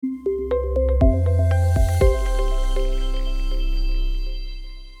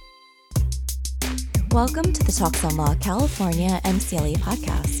Welcome to the Talks on Law California MCLE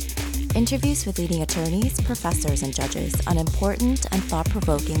podcast. Interviews with leading attorneys, professors, and judges on important and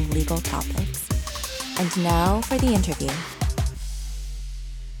thought-provoking legal topics. And now for the interview.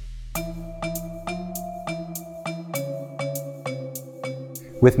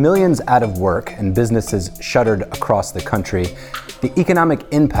 With millions out of work and businesses shuttered across the country, the economic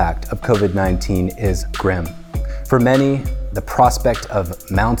impact of COVID-19 is grim. For many, the prospect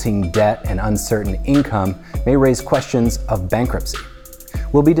of mounting debt and uncertain income may raise questions of bankruptcy.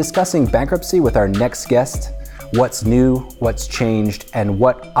 We'll be discussing bankruptcy with our next guest, what's new, what's changed, and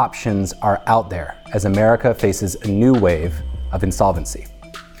what options are out there as America faces a new wave of insolvency.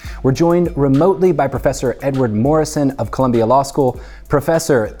 We're joined remotely by Professor Edward Morrison of Columbia Law School.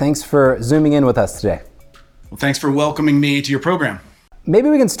 Professor, thanks for Zooming in with us today. Well, thanks for welcoming me to your program.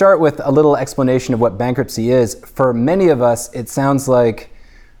 Maybe we can start with a little explanation of what bankruptcy is. For many of us, it sounds like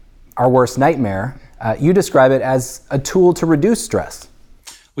our worst nightmare. You describe it as a tool to reduce stress.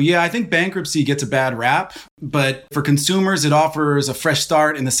 Well, yeah, I think bankruptcy gets a bad rap, but for consumers, it offers a fresh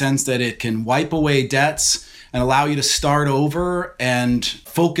start in the sense that it can wipe away debts and allow you to start over and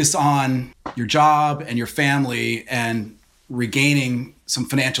focus on your job and your family and regaining some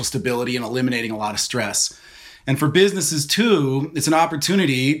financial stability and eliminating a lot of stress. And for businesses too, it's an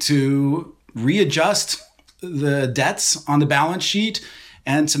opportunity to readjust the debts on the balance sheet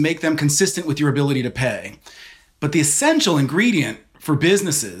and to make them consistent with your ability to pay. But the essential ingredient for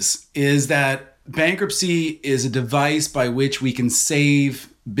businesses is that bankruptcy is a device by which we can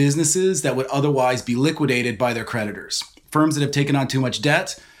save businesses that would otherwise be liquidated by their creditors. Firms that have taken on too much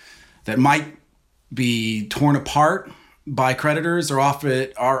debt, that might be torn apart by creditors, are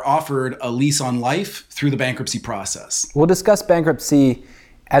offered a lease on life through the bankruptcy process. We'll discuss bankruptcy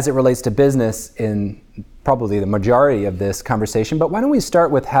as it relates to business in probably the majority of this conversation, but why don't we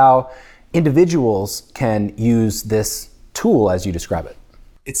start with how individuals can use this tool as you describe it?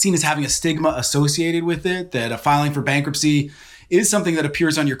 It's seen as having a stigma associated with it, that a filing for bankruptcy is something that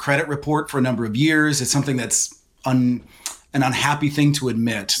appears on your credit report for a number of years. It's something that's an unhappy thing to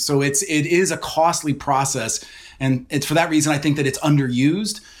admit. So it is a costly process. And it's for that reason I think that it's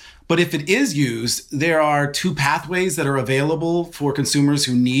underused. But if it is used, there are two pathways that are available for consumers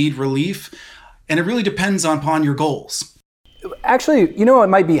who need relief. And it really depends upon your goals. Actually, what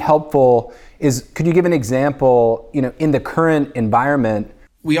might be helpful is, could you give an example, in the current environment?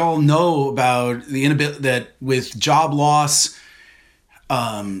 We all know about the inability that with job loss,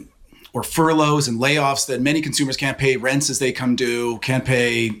 or furloughs and layoffs, that many consumers can't pay rents as they come due, can't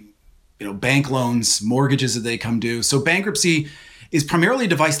pay bank loans, mortgages as they come due. So bankruptcy is primarily a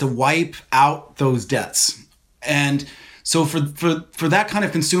device to wipe out those debts. And so for that kind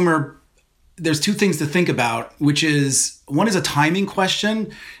of consumer, there's two things to think about, which is, one is a timing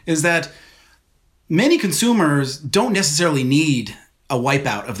question, is that many consumers don't necessarily need a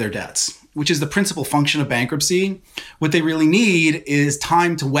wipeout of their debts, which is the principal function of bankruptcy. What they really need is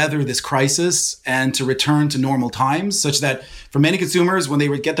time to weather this crisis and to return to normal times, such that for many consumers, when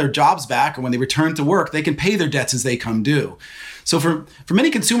they get their jobs back or when they return to work, they can pay their debts as they come due. So for many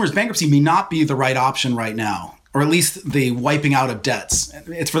consumers, bankruptcy may not be the right option right now, or at least the wiping out of debts.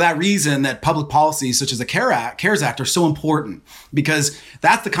 It's for that reason that public policies such as the CARES Act are so important, because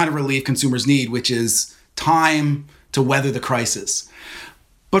that's the kind of relief consumers need, which is time to weather the crisis.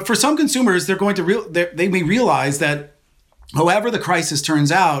 But for some consumers, they may realize that however the crisis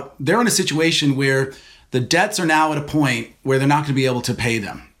turns out, they're in a situation where the debts are now at a point where they're not going to be able to pay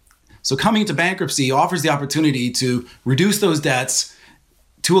them. So coming into bankruptcy offers the opportunity to reduce those debts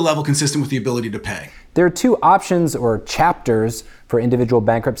to a level consistent with the ability to pay. There are two options or chapters for individual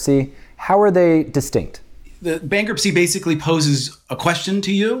bankruptcy. How are they distinct? The bankruptcy basically poses a question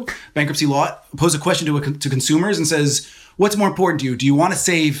to you. Bankruptcy law poses a question to consumers and says, what's more important to you? Do you want to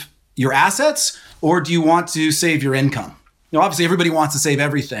save your assets or do you want to save your income? Obviously everybody wants to save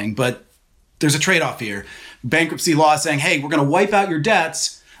everything, but there's a trade-off here. Bankruptcy law is saying, hey, we're going to wipe out your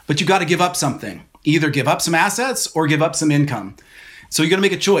debts, but you got to give up something. Either give up some assets or give up some income. So you're going to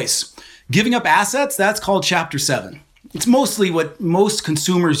make a choice. Giving up assets, that's called Chapter 7. It's mostly what most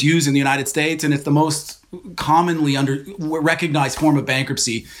consumers use in the United States, and it's the most commonly recognized form of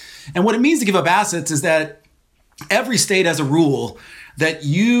bankruptcy. And what it means to give up assets is that every state has a rule that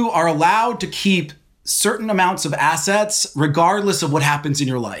you are allowed to keep certain amounts of assets regardless of what happens in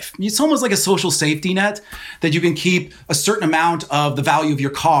your life. It's almost like a social safety net, that you can keep a certain amount of the value of your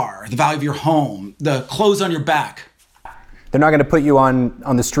car, the value of your home, the clothes on your back. They're not going to put you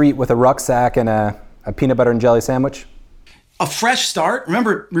on the street with a rucksack and a peanut butter and jelly sandwich? A fresh start,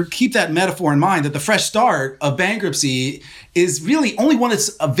 remember, keep that metaphor in mind, that the fresh start of bankruptcy is really only one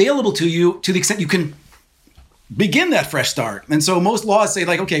that's available to you to the extent you can begin that fresh start. And so most laws say,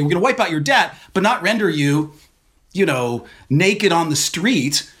 like, okay, we're going to wipe out your debt, but not render you, naked on the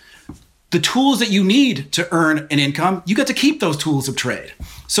street. The tools that you need to earn an income, you get to keep those tools of trade.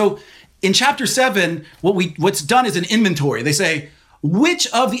 So in Chapter 7, what's done is an inventory. They say, which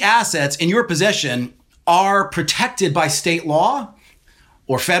of the assets in your possession are protected by state law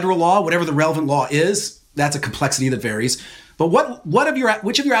or federal law, whatever the relevant law is. That's a complexity that varies. But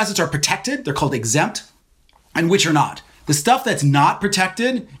which of your assets are protected? They're called exempt, and which are not. The stuff that's not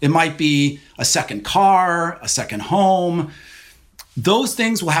protected, it might be a second car, a second home. Those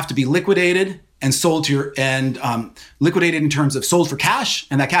things will have to be liquidated and sold liquidated in terms of sold for cash,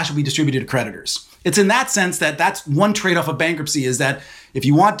 and that cash will be distributed to creditors. It's in that sense that's one trade-off of bankruptcy, is that if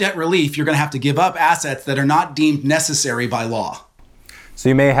you want debt relief, you're going to have to give up assets that are not deemed necessary by law. So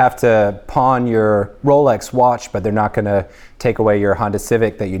you may have to pawn your Rolex watch, but they're not going to take away your Honda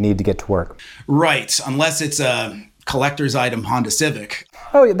Civic that you need to get to work. Right, unless it's a collector's item Honda Civic.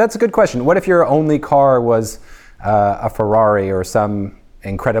 Oh, that's a good question. What if your only car was a Ferrari or some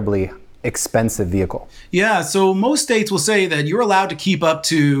incredibly expensive vehicle? Yeah, so most states will say that you're allowed to keep up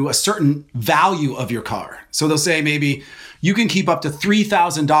to a certain value of your car. So they'll say maybe you can keep up to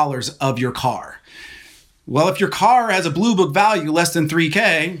 $3,000 of your car. Well, if your car has a Blue Book value less than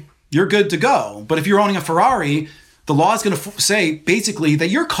 $3,000, you're good to go. But if you're owning a Ferrari, the law is going to say basically that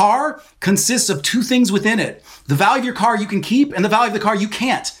your car consists of two things within it. The value of your car you can keep and the value of the car you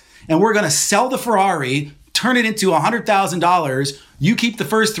can't. And we're going to sell the Ferrari, turn it into $100,000. You keep the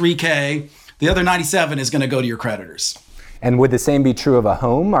first $3,000. The other $97,000 is going to go to your creditors. And would the same be true of a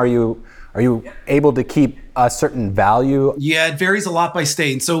home? Are you able to keep a certain value? Yeah, it varies a lot by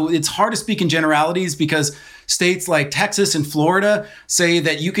state. So it's hard to speak in generalities because states like Texas and Florida say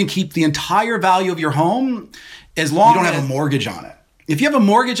that you can keep the entire value of your home as long as you don't have a mortgage on it. If you have a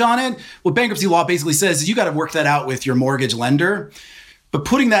mortgage on it, what bankruptcy law basically says is you got to work that out with your mortgage lender. But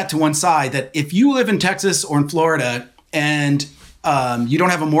putting that to one side, that if you live in Texas or in Florida and you don't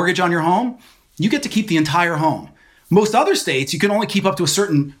have a mortgage on your home, you get to keep the entire home. Most other states, you can only keep up to a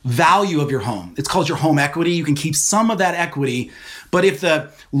certain value of your home. It's called your home equity. You can keep some of that equity. But if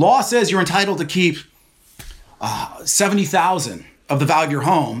the law says you're entitled to keep $70,000 of the value of your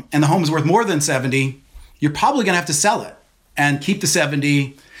home and the home is worth more than $70,000, you're probably going to have to sell it and keep the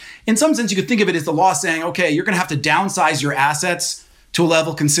 $70,000. In some sense, you could think of it as the law saying, okay, you're going to have to downsize your assets to a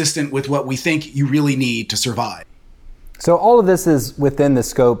level consistent with what we think you really need to survive. So all of this is within the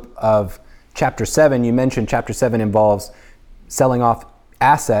scope of Chapter 7. You mentioned Chapter 7 involves selling off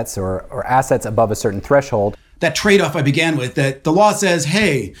assets or assets above a certain threshold. That trade-off I began with, that the law says,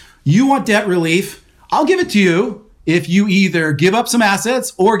 hey, you want debt relief, I'll give it to you if you either give up some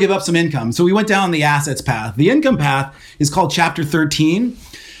assets or give up some income. So we went down the assets path. The income path is called Chapter 13.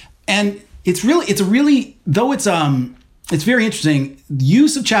 And it's very interesting. The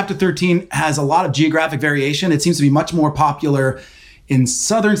use of Chapter 13 has a lot of geographic variation. It seems to be much more popular in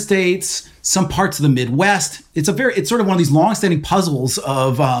southern states, some parts of the Midwest. It's sort of one of these long-standing puzzles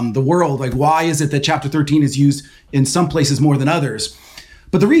of the world. Like, why is it that Chapter 13 is used in some places more than others?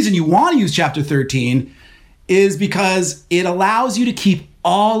 But the reason you want to use Chapter 13 is because it allows you to keep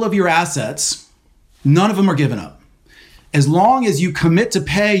all of your assets. None of them are given up. As long as you commit to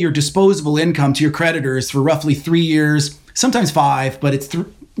pay your disposable income to your creditors for roughly 3 years, sometimes 5, but it's for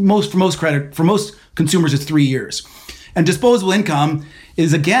most consumers, it's 3 years. And disposable income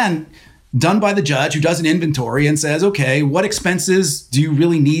is, again, done by the judge who does an inventory and says, okay, what expenses do you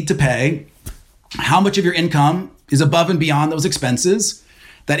really need to pay? How much of your income is above and beyond those expenses?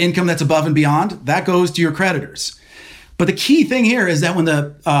 That income that's above and beyond, that goes to your creditors. But the key thing here is that when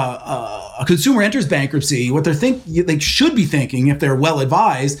a consumer enters bankruptcy, what they should be thinking, if they're well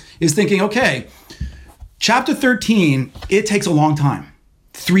advised, is thinking, okay, Chapter 13, it takes a long time,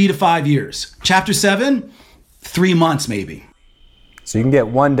 3 to 5 years. Chapter 7, 3 months maybe. So you can get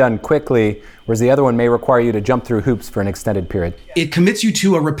one done quickly, whereas the other one may require you to jump through hoops for an extended period. It commits you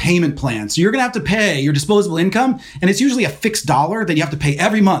to a repayment plan. So you're going to have to pay your disposable income, and it's usually a fixed dollar that you have to pay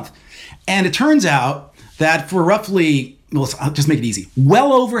every month. And it turns out that for roughly, I'll just make it easy,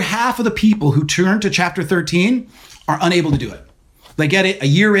 well over half of the people who turn to Chapter 13 are unable to do it. They get it a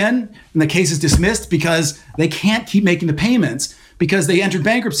year in, and the case is dismissed because they can't keep making the payments because they entered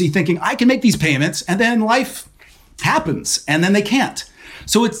bankruptcy thinking, I can make these payments, and then life happens, and then they can't.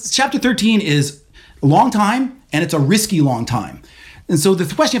 So Chapter 13 is a long time, and it's a risky long time. And so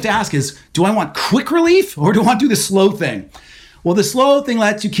the question you have to ask is, do I want quick relief, or do I want to do the slow thing? Well, the slow thing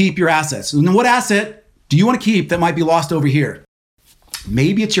lets you keep your assets. And what asset do you want to keep that might be lost over here?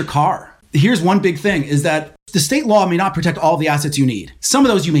 Maybe it's your car. Here's one big thing, is that the state law may not protect all the assets you need. Some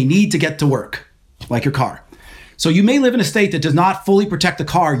of those you may need to get to work, like your car. So you may live in a state that does not fully protect the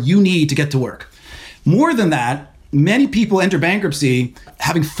car you need to get to work. More than that, many people enter bankruptcy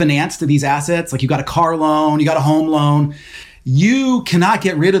having financed these assets, like you got a car loan, you got a home loan. You cannot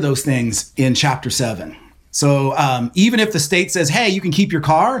get rid of those things in Chapter 7. So even if the state says, hey, you can keep your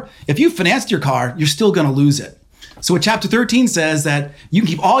car, if you financed your car, you're still going to lose it. So what Chapter 13 says that you can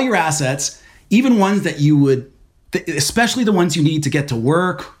keep all your assets, even ones that you would, especially the ones you need to get to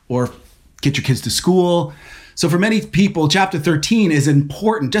work or get your kids to school. So for many people, Chapter 13 is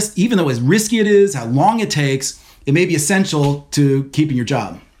important, just even though as risky it is, how long it takes, it may be essential to keeping your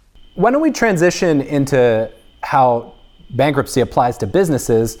job. Why don't we transition into how bankruptcy applies to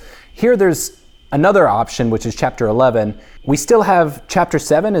businesses? Here there's another option, which is Chapter 11. We still have Chapter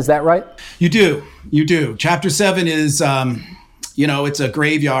 7, is that right? You do. Chapter 7 is, it's a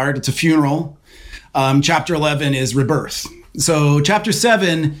graveyard, it's a funeral. Chapter 11 is rebirth. So Chapter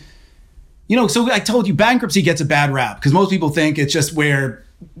 7, so I told you bankruptcy gets a bad rap because most people think it's just where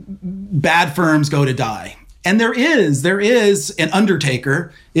bad firms go to die. And there is an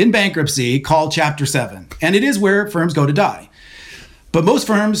undertaker in bankruptcy called Chapter 7, and it is where firms go to die. But most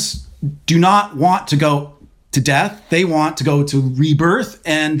firms do not want to go to death. They want to go to rebirth,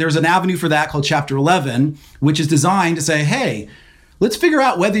 and there's an avenue for that called Chapter 11, which is designed to say, hey, let's figure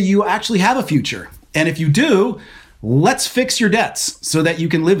out whether you actually have a future. And if you do, let's fix your debts so that you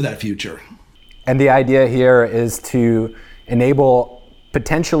can live that future. And the idea here is to enable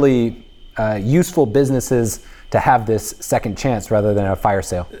potentially useful businesses to have this second chance rather than a fire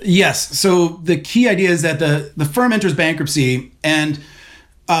sale. Yes. So the key idea is that the firm enters bankruptcy, and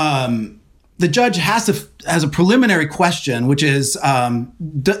the judge has a preliminary question, which is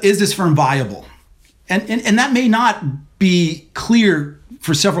this firm viable? And that may not be clear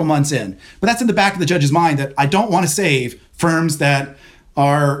for several months in, but that's in the back of the judge's mind that I don't want to save firms that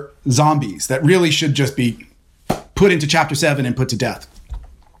are zombies that really should just be put into Chapter 7 and put to death.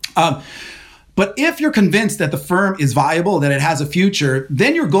 But if you're convinced that the firm is viable, that it has a future,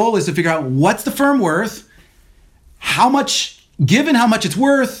 then your goal is to figure out what's the firm worth, given how much it's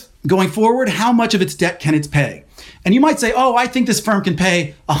worth going forward, how much of its debt can it pay? And you might say, oh, I think this firm can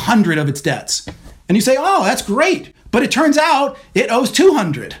pay 100 of its debts. And you say, oh, that's great. But it turns out it owes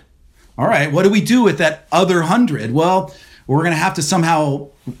 200. All right, what do we do with that other 100? Well, we're going to have to somehow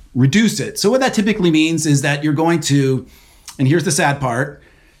reduce it. So what that typically means is that you're going to, and here's the sad part,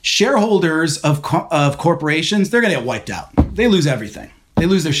 shareholders of corporations, they're going to get wiped out. They lose everything. They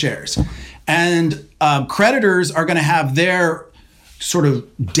lose their shares. And creditors are going to have their sort of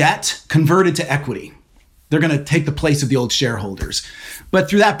debt converted to equity. They're going to take the place of the old shareholders. But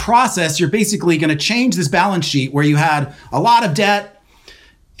through that process, you're basically going to change this balance sheet where you had a lot of debt.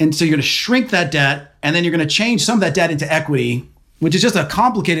 And so you're going to shrink that debt, and then you're going to change some of that debt into equity, which is just a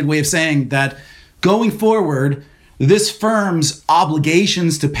complicated way of saying that going forward, this firm's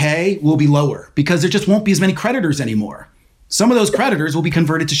obligations to pay will be lower because there just won't be as many creditors anymore. Some of those creditors will be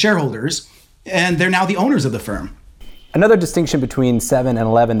converted to shareholders, and they're now the owners of the firm. Another distinction between 7 and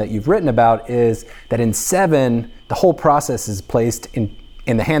 11 that you've written about is that in 7, the whole process is placed in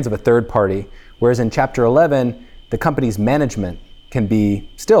the hands of a third party, whereas in Chapter 11, the company's management can be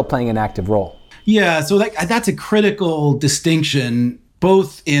still playing an active role. Yeah, so that's a critical distinction,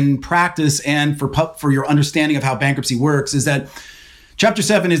 both in practice and for your understanding of how bankruptcy works, is that Chapter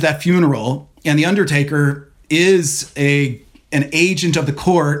 7 is that funeral, and the undertaker is an agent of the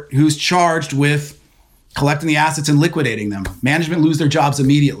court who's charged with collecting the assets and liquidating them. Management lose their jobs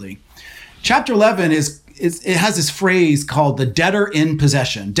immediately. Chapter 11 it has this phrase called the debtor in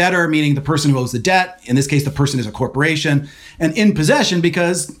possession. Debtor meaning the person who owes the debt. In this case, the person is a corporation. And in possession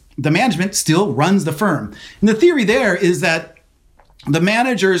because the management still runs the firm. And the theory there is that the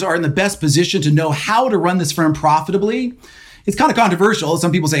managers are in the best position to know how to run this firm profitably. It's kind of controversial.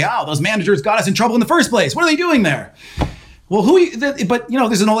 Some people say, oh, those managers got us in trouble in the first place. What are they doing there? Well,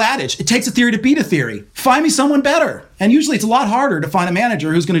 there's an old adage. It takes a theory to beat a theory. Find me someone better. And usually it's a lot harder to find a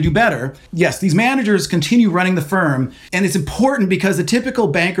manager who's going to do better. Yes, these managers continue running the firm. And it's important because the typical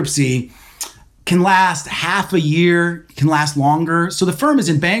bankruptcy can last half a year, can last longer. So the firm is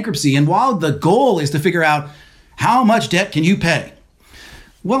in bankruptcy. And while the goal is to figure out how much debt can you pay,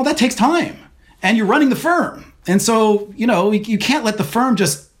 well, that takes time. And you're running the firm. And so, you can't let the firm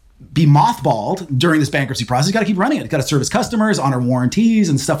just be mothballed during this bankruptcy process. You got to keep running it. You got to service customers, honor warranties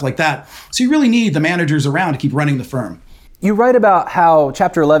and stuff like that. So you really need the managers around to keep running the firm. You write about how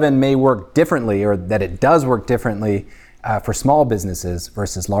Chapter 11 may work differently, or that it does work differently for small businesses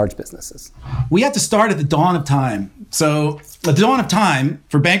versus large businesses. We have to start at the dawn of time. So the dawn of time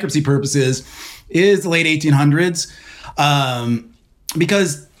for bankruptcy purposes is the late 1800s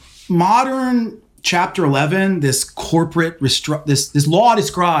because modern Chapter 11, this corporate, this law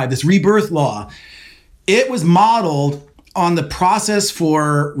described, this rebirth law, it was modeled on the process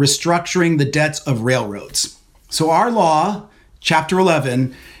for restructuring the debts of railroads. So our law, Chapter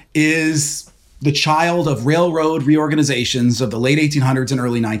 11, is the child of railroad reorganizations of the late 1800s and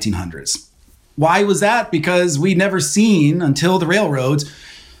early 1900s. Why was that? Because we'd never seen, until the railroads,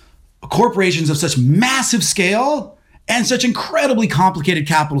 corporations of such massive scale and such incredibly complicated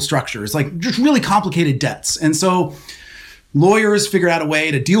capital structures, like just really complicated debts. And so lawyers figured out a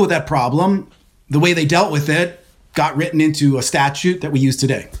way to deal with that problem. The way they dealt with it got written into a statute that we use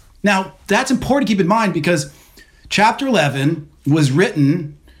today. Now, that's important to keep in mind because Chapter 11 was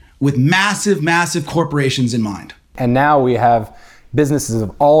written with massive, massive corporations in mind. And now we have businesses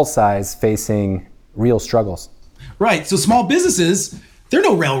of all size facing real struggles. Right. So small businesses, there are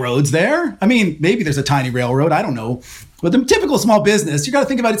no railroads there. I mean, maybe there's a tiny railroad, I don't know. But the typical small business, you got to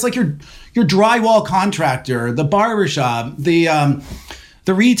think about it, it's like your drywall contractor, the barbershop, the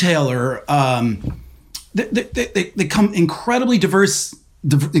retailer. They come incredibly diverse,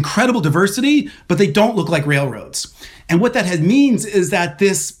 incredible diversity, but they don't look like railroads. And what that means is that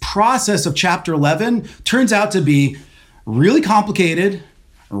this process of Chapter 11 turns out to be really complicated,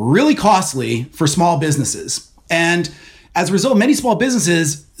 really costly for small businesses. And as a result, many small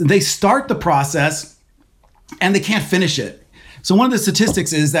businesses, they start the process and they can't finish it. So one of the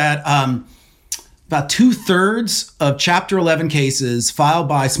statistics is that about 2/3 of Chapter 11 cases filed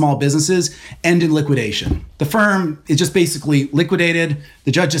by small businesses end in liquidation. The firm is just basically liquidated.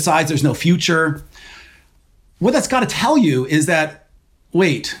 The judge decides there's no future. What that's got to tell you is that,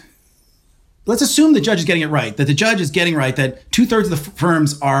 wait, let's assume the judge is getting it right, that the judge is getting right, that 2/3 of the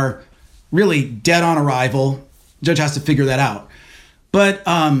firms are really dead on arrival. The judge has to figure that out. But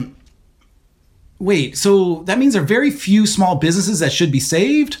wait, so that means there are very few small businesses that should be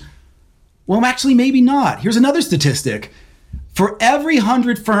saved? Well, actually, maybe not. Here's another statistic. For every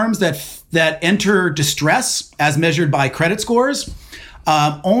 100 firms that enter distress as measured by credit scores,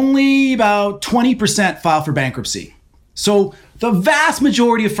 only about 20% file for bankruptcy. So the vast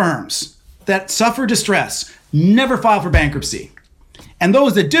majority of firms that suffer distress never file for bankruptcy. And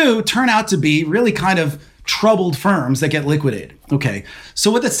those that do turn out to be really kind of troubled firms that get liquidated. Okay,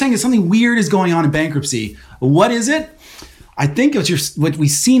 so what that's saying is something weird is going on in bankruptcy. What is it? I think what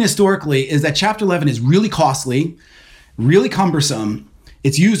we've seen historically is that Chapter 11 is really costly, really cumbersome.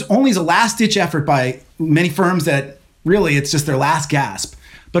 It's used only as a last-ditch effort by many firms that really it's just their last gasp.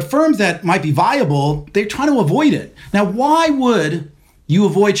 But firms that might be viable, they're trying to avoid it. Now, why would you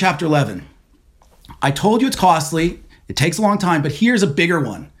avoid Chapter 11? I told you it's costly. It takes a long time, but here's a bigger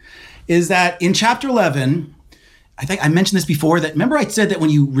one, is that in Chapter 11, I think I mentioned this before, that remember I said that when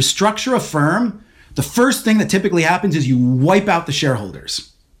you restructure a firm, the first thing that typically happens is you wipe out the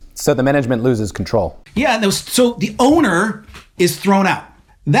shareholders. So the management loses control. Yeah, so the owner is thrown out.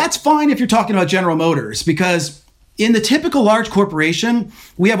 That's fine if you're talking about General Motors, because in the typical large corporation,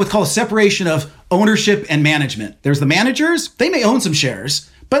 we have what's called a separation of ownership and management. There's the managers, they may own some shares,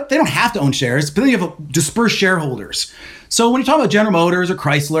 but they don't have to own shares, but then you have dispersed shareholders. So when you talk about General Motors or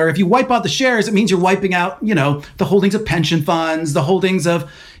Chrysler, if you wipe out the shares, it means you're wiping out, the holdings of pension funds, the holdings of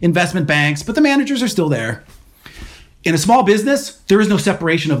investment banks, but the managers are still there. In a small business, there is no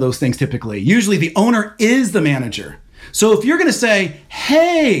separation of those things typically. Usually the owner is the manager. So if you're going to say,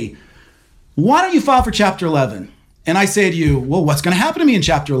 hey, why don't you file for Chapter 11? And I say to you, well, what's going to happen to me in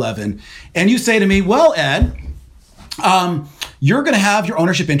Chapter 11? And you say to me, well, Ed, you're going to have your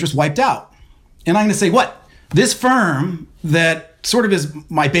ownership interest wiped out. And I'm going to say, what? This firm that sort of is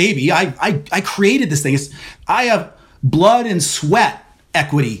my baby, I created this thing. I have blood and sweat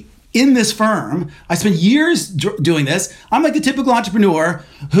equity in this firm. I spent years doing this. I'm like the typical entrepreneur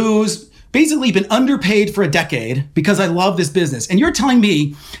who's basically been underpaid for a decade because I love this business. And you're telling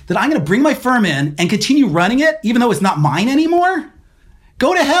me that I'm going to bring my firm in and continue running it even though it's not mine anymore?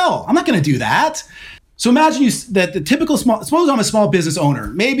 Go to hell. I'm not going to do that. So imagine that the typical suppose I'm a small business owner.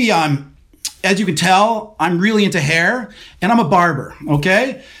 Maybe as you can tell, I'm really into hair and I'm a barber,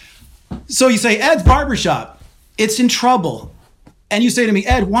 okay? So you say, Ed's Barbershop, it's in trouble. And you say to me,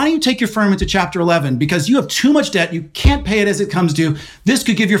 Ed, why don't you take your firm into Chapter 11? Because you have too much debt. You can't pay it as it comes due. This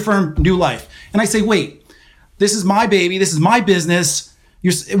could give your firm new life. And I say, wait, this is my baby. This is my business.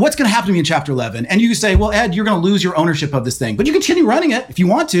 What's going to happen to me in Chapter 11? And you say, well, Ed, you're going to lose your ownership of this thing. But you continue running it if you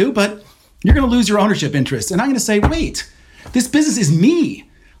want to, but you're going to lose your ownership interest. And I'm going to say, wait, this business is me.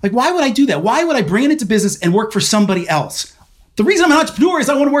 Like, why would I do that? Why would I bring it into business and work for somebody else? The reason I'm an entrepreneur is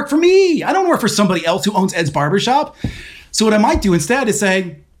I want to work for me. I don't work for somebody else who owns Ed's Barbershop. So what I might do instead is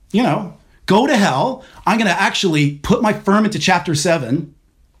say, go to hell. I'm going to actually put my firm into Chapter 7.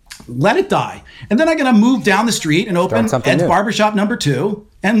 let it die. And then I'm going to move down the street and open Ed's Barbershop number 2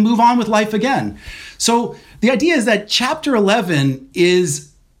 and move on with life again. So the idea is that Chapter 11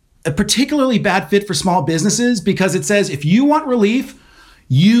 is a particularly bad fit for small businesses because it says if you want relief,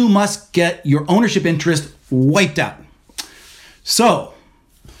 you must get your ownership interest wiped out. So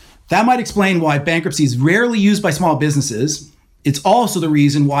that might explain why bankruptcy is rarely used by small businesses. It's also the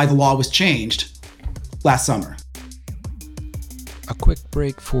reason why the law was changed last summer. A quick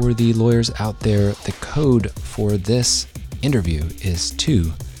break for the lawyers out there. The code for this interview is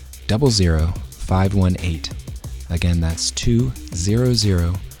 200518. Again, that's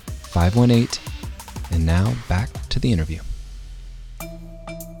 200518. And now back to the interview.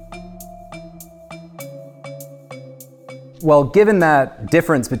 Well, given that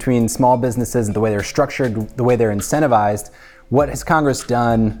difference between small businesses and the way they're structured, the way they're incentivized, what has Congress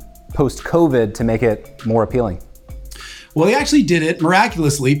done post-COVID to make it more appealing? Well, they actually did it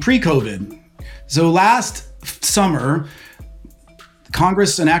miraculously pre-COVID. So last summer,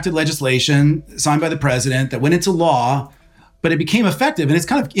 Congress enacted legislation signed by the president that went into law, but it became effective. And it's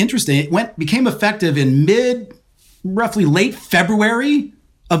kind of interesting. It became effective in roughly late February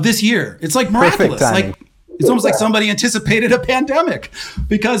of this year. It's like miraculous. It's almost like somebody anticipated a pandemic,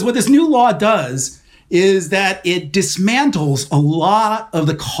 because what this new law does is that it dismantles a lot of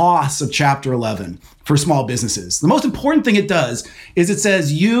the costs of Chapter 11 for small businesses. The most important thing it does is it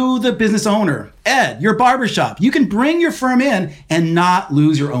says, you, the business owner, Ed, your barbershop, you can bring your firm in and not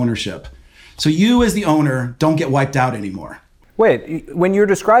lose your ownership. So you as the owner don't get wiped out anymore. Wait, when you're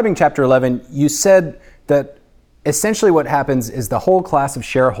describing Chapter 11, you said that essentially what happens is the whole class of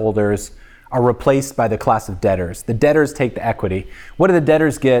shareholders are replaced by the class of debtors. The debtors take the equity. What do the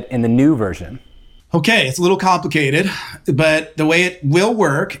debtors get in the new version? Okay, it's a little complicated, but the way it will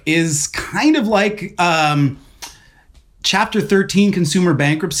work is kind of like Chapter 13 consumer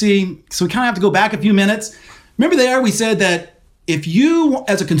bankruptcy. So we kind of have to go back a few minutes. Remember there we said that if you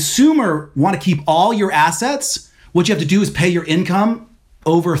as a consumer want to keep all your assets, what you have to do is pay your income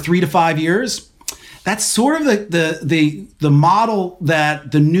over 3 to 5 years. That's sort of the model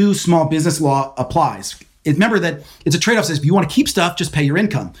that the new small business law applies. Remember that it's a trade-off. Says if you want to keep stuff, just pay your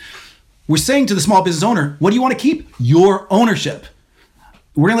income. We're saying to the small business owner, what do you want to keep? Your ownership.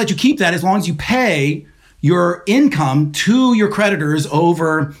 We're going to let you keep that as long as you pay your income to your creditors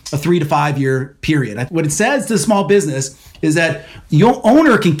over a 3 to 5 year period. What it says to the small business is that your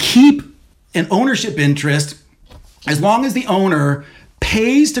owner can keep an ownership interest as long as the owner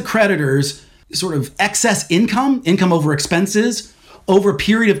pays to creditors sort of excess income over expenses over a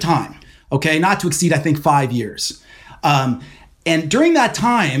period of time, okay? Not to exceed, I think, 5 years. And during that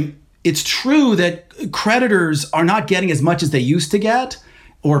time, it's true that creditors are not getting as much as they used to get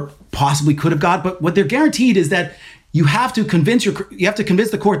or possibly could have got, but what they're guaranteed is that you have to convince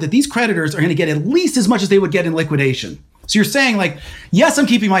the court that these creditors are going to get at least as much as they would get in liquidation. So you're saying like, yes, I'm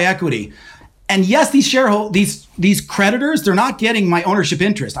keeping my equity. And yes, these creditors, they're not getting my ownership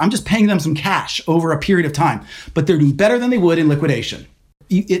interest. I'm just paying them some cash over a period of time, but they're doing better than they would in liquidation.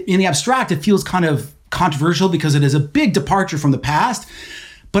 In the abstract, it feels kind of controversial because it is a big departure from the past,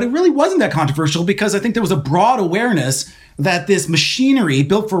 but it really wasn't that controversial because I think there was a broad awareness that this machinery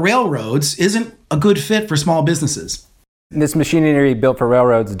built for railroads isn't a good fit for small businesses. This machinery built for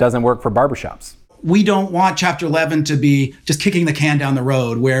railroads doesn't work for barbershops. We don't want Chapter 11 to be just kicking the can down the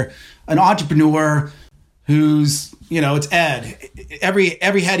road where an entrepreneur who's, it's Ed,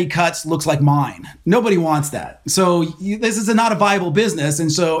 every head he cuts looks like mine. Nobody wants that. So this is not a viable business.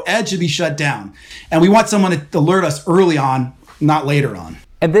 And so Ed should be shut down. And we want someone to alert us early on, not later on.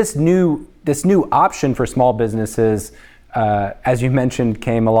 And this new option for small businesses, as you mentioned,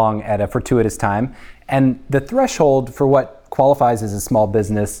 came along at a fortuitous time. And the threshold for what qualifies as a small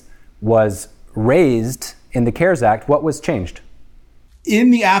business was raised in the CARES Act. What was changed?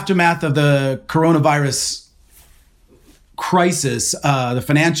 In the aftermath of the coronavirus crisis, the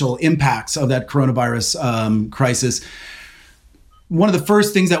financial impacts of that coronavirus crisis, one of the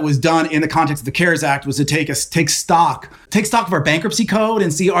first things that was done in the context of the CARES Act was to take stock of our bankruptcy code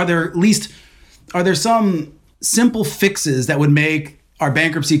and see are there some simple fixes that would make our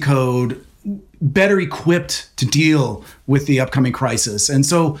bankruptcy code better equipped to deal with the upcoming crisis. And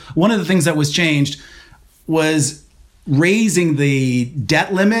so one of the things that was changed was raising the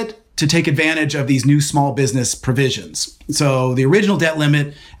debt limit to take advantage of these new small business provisions. So the original debt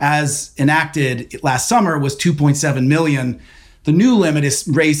limit as enacted last summer was 2.7 million. The new limit is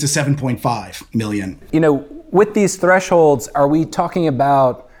raised to 7.5 million. With these thresholds, are we talking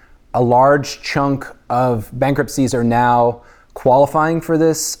about a large chunk of bankruptcies are now qualifying for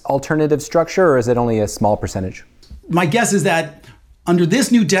this alternative structure, or is it only a small percentage? My guess is that under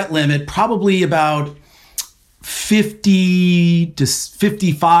this new debt limit, probably about 50 to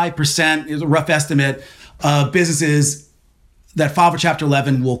 55% is a rough estimate of businesses that file for Chapter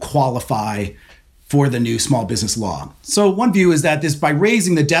 11 will qualify for the new small business law. So one view is that by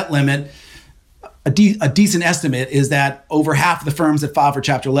raising the debt limit, a decent estimate is that over half of the firms that file for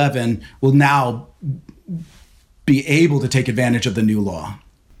Chapter 11 will now be able to take advantage of the new law.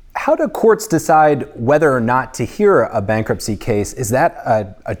 How do courts decide whether or not to hear a bankruptcy case? Is that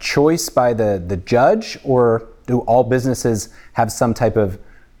a choice by the judge, or do all businesses have some type of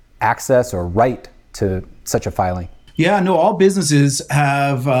access or right to such a filing? Yeah, no, all businesses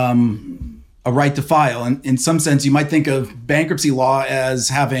have a right to file. And in some sense, you might think of bankruptcy law as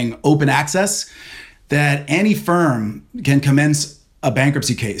having open access, that any firm can commence a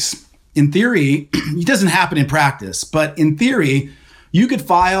bankruptcy case. In theory, it doesn't happen in practice, but in theory, you could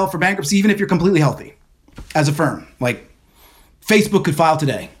file for bankruptcy even if you're completely healthy as a firm. Like Facebook could file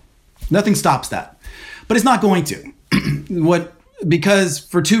today. Nothing stops that. But it's not going to. Because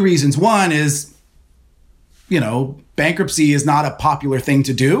for two reasons. One is, bankruptcy is not a popular thing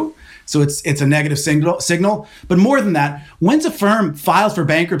to do. So it's a negative signal. But more than that, once a firm files for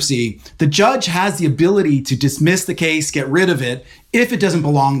bankruptcy, the judge has the ability to dismiss the case, get rid of it, if it doesn't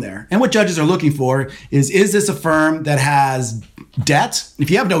belong there. And what judges are looking for is this a firm that has debt? If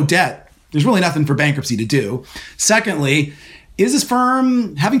you have no debt, there's really nothing for bankruptcy to do. Secondly, is this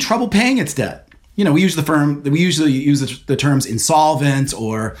firm having trouble paying its debt? We usually use the terms insolvent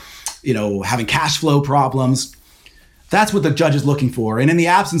or, having cash flow problems. That's what the judge is looking for. And in the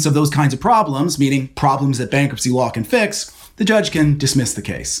absence of those kinds of problems, meaning problems that bankruptcy law can fix, the judge can dismiss the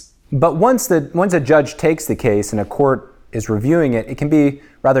case. But once a judge takes the case and a court is reviewing it, it can be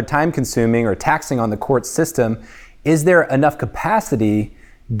rather time-consuming or taxing on the court system. Is there enough capacity,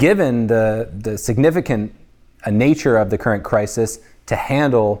 given the significant nature of the current crisis, to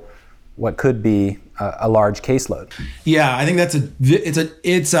handle what could be a large caseload? Yeah, I think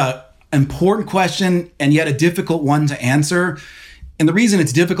it's a important question and yet a difficult one to answer. And the reason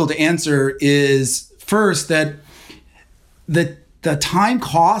it's difficult to answer is first that the time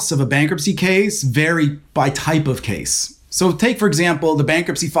costs of a bankruptcy case vary by type of case. So take, for example, the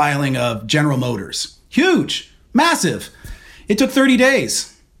bankruptcy filing of General Motors. Huge, massive. It took 30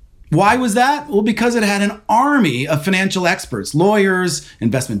 days. Why was that? Well, because it had an army of financial experts, lawyers,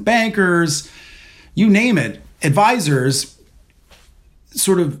 investment bankers, you name it, advisors,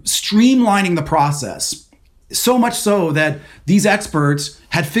 sort of streamlining the process. So much so that these experts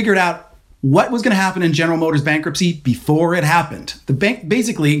had figured out what was going to happen in General Motors bankruptcy before it happened. The bank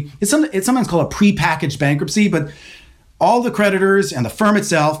basically, it's sometimes called a prepackaged bankruptcy, but all the creditors and the firm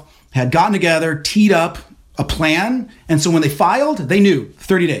itself had gotten together, teed up a plan. And so when they filed, they knew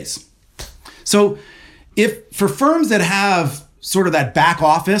 30 days. So if for firms that have sort of that back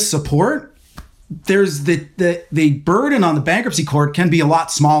office support, there's the burden on the bankruptcy court can be a lot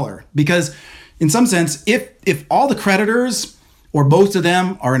smaller, because in some sense, if all the creditors or most of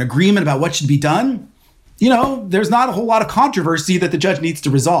them are in agreement about what should be done, there's not a whole lot of controversy that the judge needs to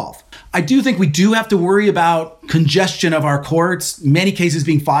resolve. I do think we do have to worry about congestion of our courts, many cases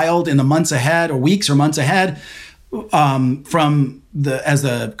being filed in the months ahead or weeks or months ahead as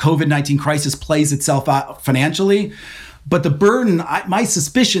the COVID-19 crisis plays itself out financially. But the burden, my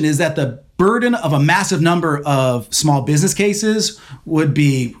suspicion is that the burden of a massive number of small business cases would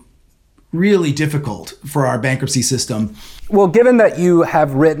be really difficult for our bankruptcy system. Well, given that you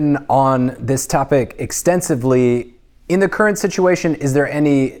have written on this topic extensively, in the current situation, is there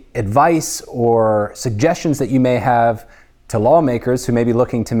any advice or suggestions that you may have to lawmakers who may be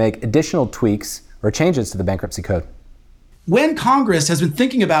looking to make additional tweaks or changes to the bankruptcy code? When Congress has been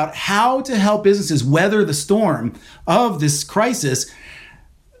thinking about how to help businesses weather the storm of this crisis,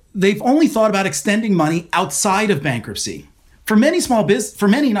 they've only thought about extending money outside of bankruptcy. For many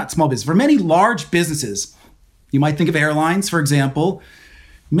large businesses, you might think of airlines, for example,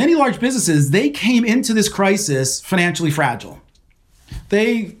 many large businesses, they came into this crisis financially fragile.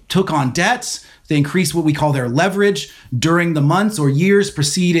 They took on debts, they increased what we call their leverage during the months or years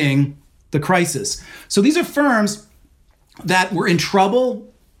preceding the crisis. So these are firms that were in trouble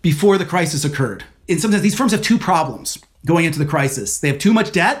before the crisis occurred. In some sense, these firms have two problems going into the crisis. They have too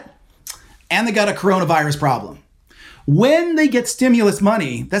much debt and they got a coronavirus problem. When they get stimulus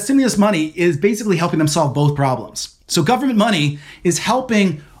money, that stimulus money is basically helping them solve both problems. So government money is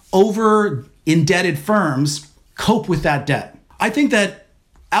helping over-indebted firms cope with that debt. I think that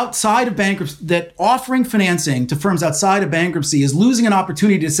outside of bankruptcy, that offering financing to firms outside of bankruptcy is losing an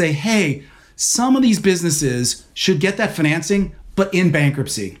opportunity to say, hey, some of these businesses should get that financing, but in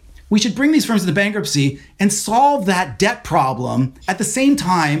bankruptcy. we should bring these firms into bankruptcy and solve that debt problem at the same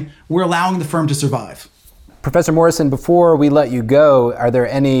time we're allowing the firm to survive. Professor Morrison, before we let you go, are there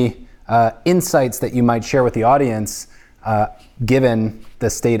any insights that you might share with the audience given the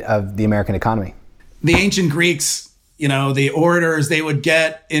state of the American economy? The ancient Greeks, the orators, they would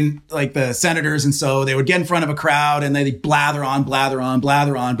get in, like the senators, and so they would get in front of a crowd and they blather on.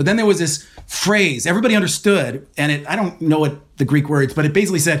 But then there was this phrase everybody understood, and I don't know what the Greek words, but it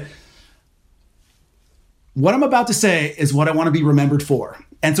basically said, what I'm about to say is what I want to be remembered for.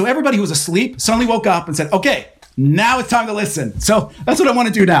 And so everybody who was asleep suddenly woke up and said, okay, now it's time to listen. So that's what I want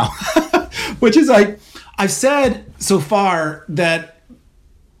to do now, which is like, I've said so far that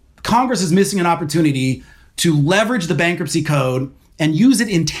Congress is missing an opportunity to leverage the bankruptcy code and use it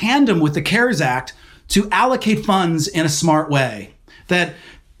in tandem with the CARES Act to allocate funds in a smart way. That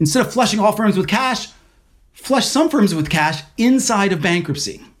instead of flushing all firms with cash, flush some firms with cash inside of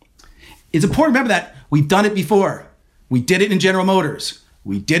bankruptcy. It's important to remember that we've done it before. We did it in General Motors.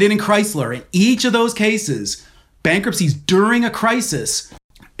 We did it in Chrysler. In each of those cases, bankruptcies during a crisis,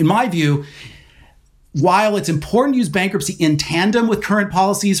 in my view, while it's important to use bankruptcy in tandem with current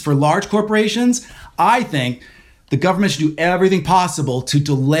policies for large corporations, I think the government should do everything possible to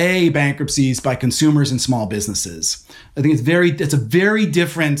delay bankruptcies by consumers and small businesses. I think it's a very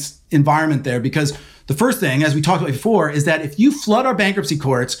different environment there, because the first thing, as we talked about before, is that if you flood our bankruptcy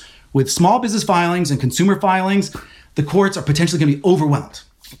courts with small business filings and consumer filings, the courts are potentially going to be overwhelmed.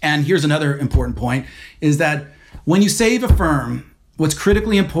 And here's another important point, is that when you save a firm, what's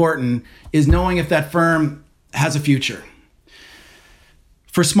critically important is knowing if that firm has a future.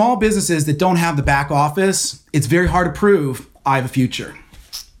 For small businesses that don't have the back office, it's very hard to prove I have a future.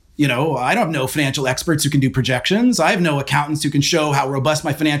 I don't have no financial experts who can do projections. I have no accountants who can show how robust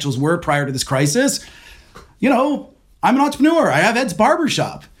my financials were prior to this crisis. I'm an entrepreneur. I have Ed's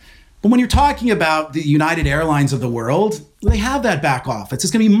barbershop. But when you're talking about the United Airlines of the world, they have that back office.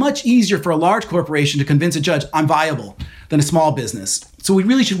 It's going to be much easier for a large corporation to convince a judge I'm viable than a small business. So we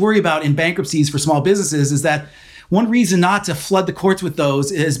really should worry about in bankruptcies for small businesses is that one reason not to flood the courts with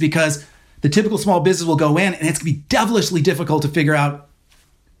those is because the typical small business will go in and it's going to be devilishly difficult to figure out,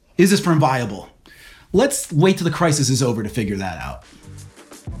 is this firm viable? Let's wait till the crisis is over to figure that out.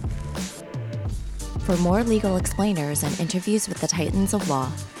 For more legal explainers and interviews with the titans of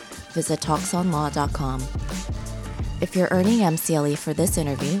law, visit talksonlaw.com. If you're earning MCLE for this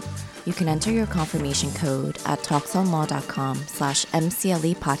interview, you can enter your confirmation code at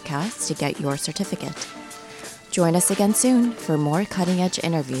talksonlaw.com/MCLE podcast to get your certificate. Join us again soon for more cutting-edge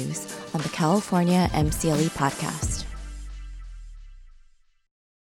interviews on the California MCLE podcast.